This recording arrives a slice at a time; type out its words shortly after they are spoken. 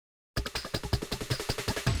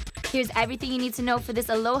Here's everything you need to know for this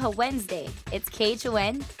Aloha Wednesday. It's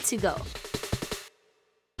KHON to go.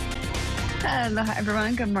 Aloha,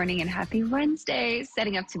 everyone. Good morning and happy Wednesday.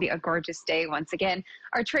 Setting up to be a gorgeous day once again.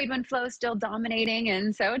 Our trade wind flow is still dominating.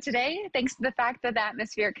 And so today, thanks to the fact that the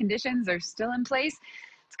atmospheric conditions are still in place,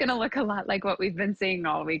 it's going to look a lot like what we've been seeing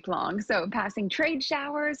all week long. So passing trade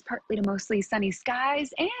showers, partly to mostly sunny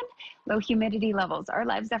skies, and low humidity levels. Our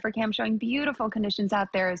live Zephyr cam showing beautiful conditions out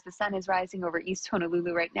there as the sun is rising over East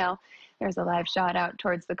Honolulu right now. There's a live shot out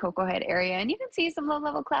towards the Cocoa Head area, and you can see some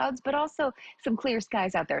low-level clouds, but also some clear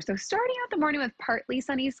skies out there. So starting out the morning with partly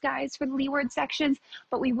sunny skies for the leeward sections,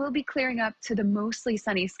 but we will be clearing up to the mostly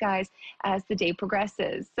sunny skies as the day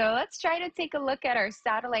progresses. So let's try to take a look at our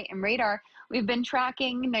satellite and radar. We've been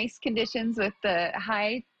tracking nice conditions with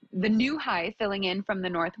the new high filling in from the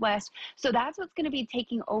northwest. So that's what's going to be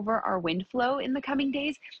taking over our wind flow in the coming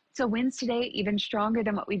days. So winds today even stronger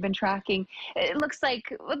than what we've been tracking. It looks like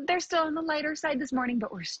they're still on the lighter side this morning,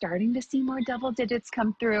 but we're starting to see more double digits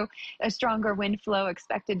come through. A stronger wind flow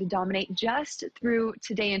expected to dominate just through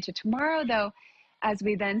today into tomorrow, though, as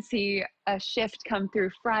we then see a shift come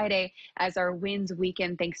through Friday as our winds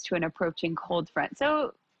weaken thanks to an approaching cold front.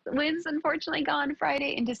 So winds unfortunately gone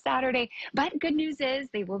Friday into Saturday, but good news is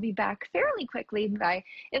they will be back fairly quickly by,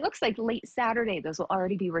 it looks like late Saturday. Those will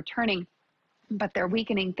already be returning, but they're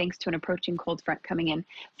weakening thanks to an approaching cold front coming in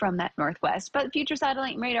from that northwest. But future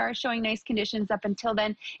satellite and radar is showing nice conditions up until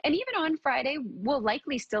then. And even on Friday, we'll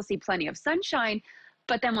likely still see plenty of sunshine.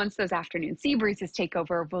 But then once those afternoon sea breezes take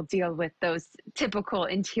over, we'll deal with those typical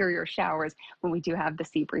interior showers when we do have the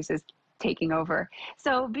sea breezes taking over.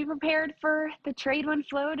 So be prepared for the trade wind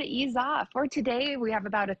flow to ease off. For today, we have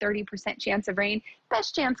about a 30% chance of rain.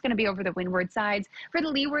 Best chance going to be over the windward sides. For the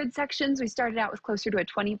leeward sections, we started out with closer to a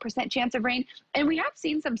 20% chance of rain, and we have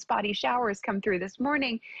seen some spotty showers come through this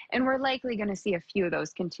morning, and we're likely going to see a few of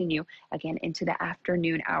those continue again into the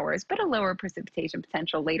afternoon hours, but a lower precipitation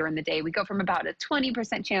potential later in the day. We go from about a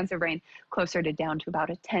 20% chance of rain closer to down to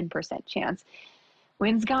about a 10% chance.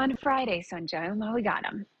 Winds gone Friday, Sunshine, well, we got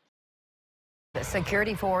them. The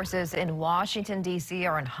security forces in Washington, D.C.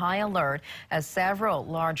 are on high alert as several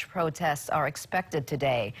large protests are expected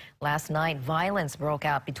today. Last night, violence broke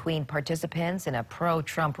out between participants in a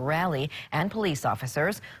pro-Trump rally and police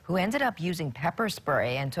officers who ended up using pepper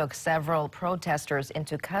spray and took several protesters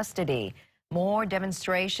into custody. More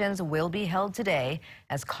demonstrations will be held today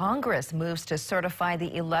as Congress moves to certify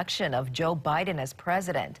the election of Joe Biden as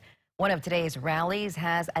president. One of today's rallies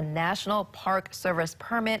has a National Park Service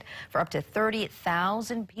permit for up to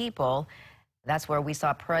 30,000 people. That's where we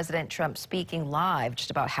saw President Trump speaking live just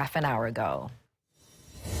about half an hour ago.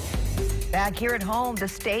 Back here at home, the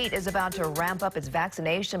state is about to ramp up its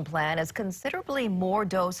vaccination plan as considerably more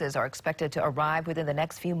doses are expected to arrive within the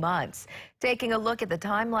next few months. Taking a look at the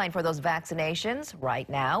timeline for those vaccinations, right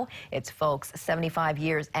now, it's folks 75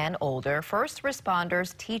 years and older, first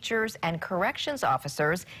responders, teachers, and corrections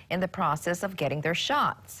officers in the process of getting their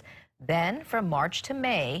shots. Then, from March to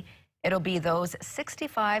May, it'll be those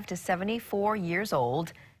 65 to 74 years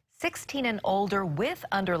old, 16 and older with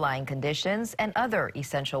underlying conditions, and other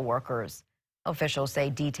essential workers. Officials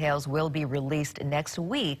say details will be released next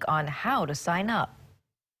week on how to sign up.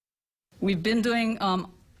 We've been doing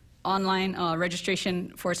online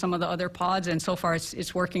registration for some of the other pods, and so far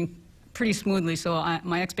it's working pretty smoothly, so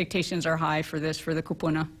my expectations are high for this, for the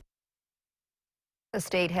kupuna. The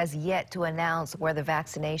state has yet to announce where the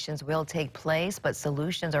vaccinations will take place, but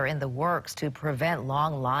solutions are in the works to prevent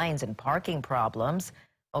long lines and parking problems.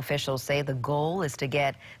 Officials say the goal is to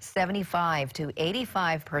get 75 to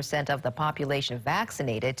 85% of the population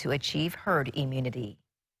vaccinated to achieve herd immunity.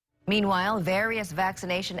 Meanwhile, various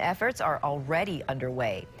vaccination efforts are already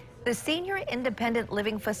underway. The Senior Independent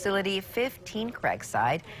Living Facility 15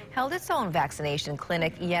 Craigside held its own vaccination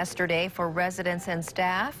clinic yesterday for residents and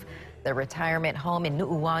staff. The retirement home in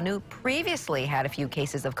Nu'uanu previously had a few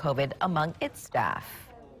cases of COVID among its staff.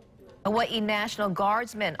 Hawaii National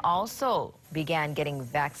Guardsmen also began getting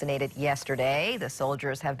vaccinated yesterday. The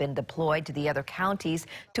soldiers have been deployed to the other counties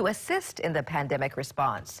to assist in the pandemic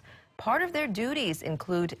response. Part of their duties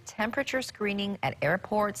include temperature screening at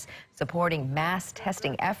airports, supporting mass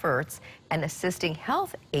testing efforts, and assisting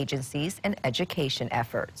health agencies in education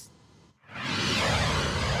efforts.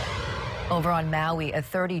 Over on Maui, a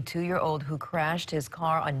 32-year-old who crashed his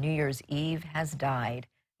car on New Year's Eve has died.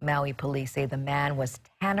 Maui police say the man was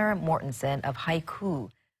Tanner Mortensen of Haiku.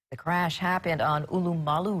 The crash happened on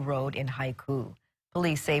Ulumalu Road in Haiku.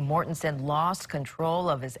 Police say Mortensen lost control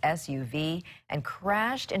of his SUV and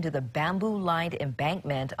crashed into the bamboo-lined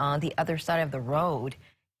embankment on the other side of the road.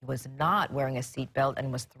 He was not wearing a seatbelt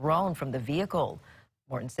and was thrown from the vehicle.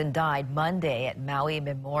 Mortensen died Monday at Maui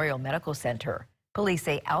Memorial Medical Center. Police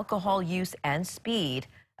say alcohol use and speed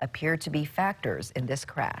appear to be factors in this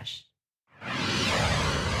crash.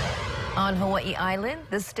 On Hawaii Island,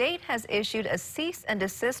 the state has issued a cease and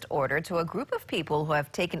desist order to a group of people who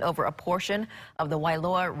have taken over a portion of the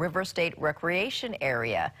Wailoa River State Recreation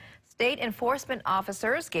Area. State enforcement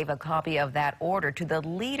officers gave a copy of that order to the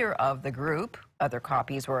leader of the group. Other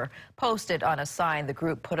copies were posted on a sign the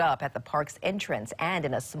group put up at the park's entrance and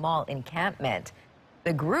in a small encampment.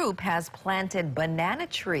 The group has planted banana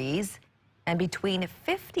trees and between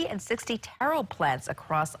 50 and 60 taro plants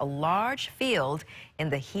across a large field in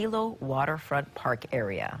the Hilo Waterfront Park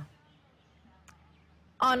area.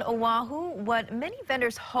 On Oahu, what many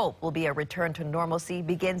vendors hope will be a return to normalcy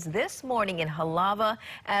begins this morning in Halawa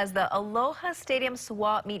as the Aloha Stadium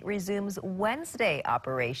swap meet resumes Wednesday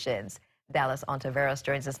operations. Dallas Ontiveros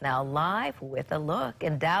joins us now live with a look.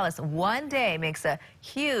 In Dallas, one day makes a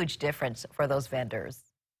huge difference for those vendors.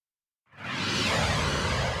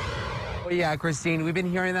 Well, yeah, Christine, we've been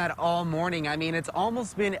hearing that all morning. I mean, it's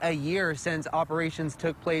almost been a year since operations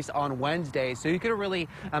took place on Wednesday, so you can really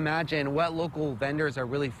imagine what local vendors are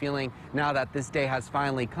really feeling now that this day has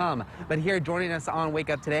finally come. But here joining us on Wake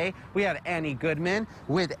Up Today, we have Annie Goodman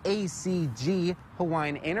with ACG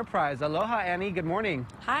Hawaiian Enterprise. Aloha, Annie. Good morning.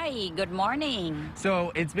 Hi, good morning.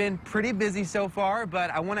 So it's been pretty busy so far,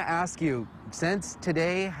 but I want to ask you, since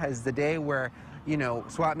today is the day where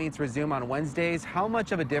swap meets resume on Wednesdays, how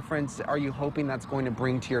much of a difference are you hoping that's going to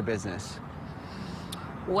bring to your business?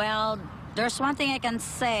 Well, there's one thing I can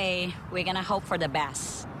say. We're going to hope for the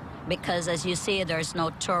best because, as you see, there's no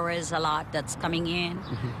tourists a lot that's coming in.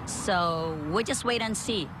 So we just wait and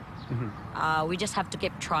see. We just have to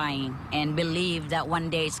keep trying and believe that one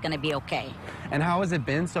day it's going to be okay. And how has it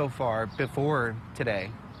been so far before today?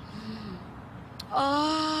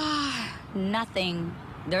 Oh, nothing.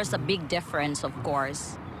 There's a big difference, of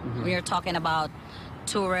course. When you're talking about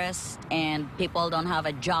tourists and people don't have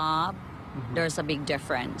a job, there's a big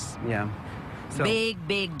difference. Yeah. So,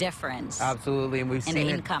 big difference. Absolutely, and we've in seen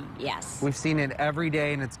the it. income, yes. We've seen it every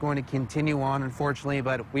day, and it's going to continue on, unfortunately.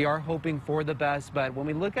 But we are hoping for the best. But when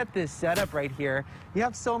we look at this setup right here, you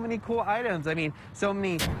have so many cool items. I mean, so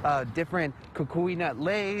many different kukui nut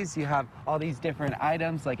leis. You have all these different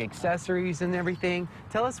items like accessories and everything.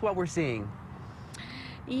 Tell us what we're seeing.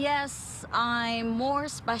 Yes, I'm more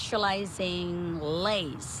specializing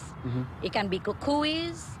leis. It can be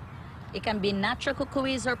kukuis. It can be natural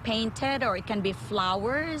kukuis or painted, or it can be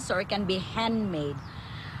flowers, or it can be handmade.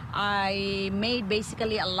 I made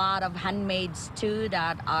basically a lot of handmades too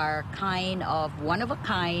that are kind of one of a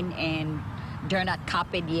kind, and they're not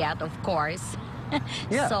copied yet, of course.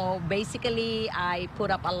 Yeah. So basically, I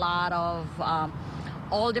put up a lot of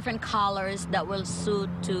all different colors that will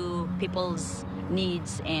suit to people's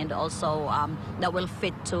needs, and also that will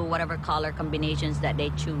fit to whatever color combinations that they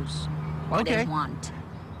choose or they want.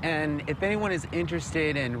 And if anyone is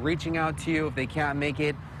interested in reaching out to you, if they can't make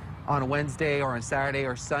it on Wednesday or on Saturday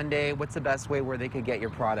or Sunday, what's the best way where they could get your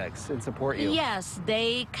products and support you? Yes,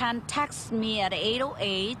 they can text me at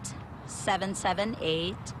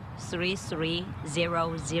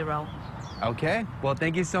 808-778-3300. Okay. Well,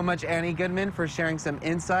 thank you so much, Annie Goodman, for sharing some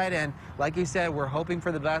insight. And like you said, we're hoping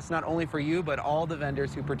for the best, not only for you, but all the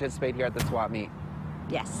vendors who participate here at the swap meet.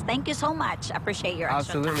 Yes, thank you so much. Appreciate your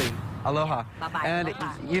extra Absolutely. time. Aloha. Bye-bye. And,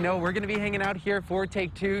 Aloha. we're going to be hanging out here for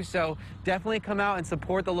Take Two, so definitely come out and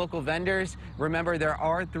support the local vendors. Remember, there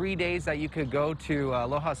are 3 days that you could go to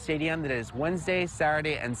Aloha Stadium. That is Wednesday,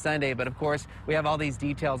 Saturday, and Sunday. But, of course, we have all these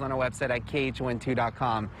details on our website at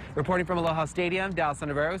KHON2.com. Reporting from Aloha Stadium, Dallas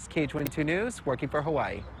Ontiveros, KHON2 News, working for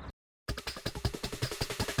Hawaii.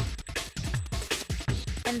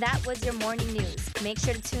 And that was your morning news. Make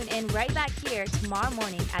sure to tune in right back here tomorrow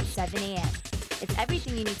morning at 7 a.m. It's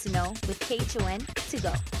everything you need to know with KHON to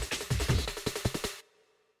go.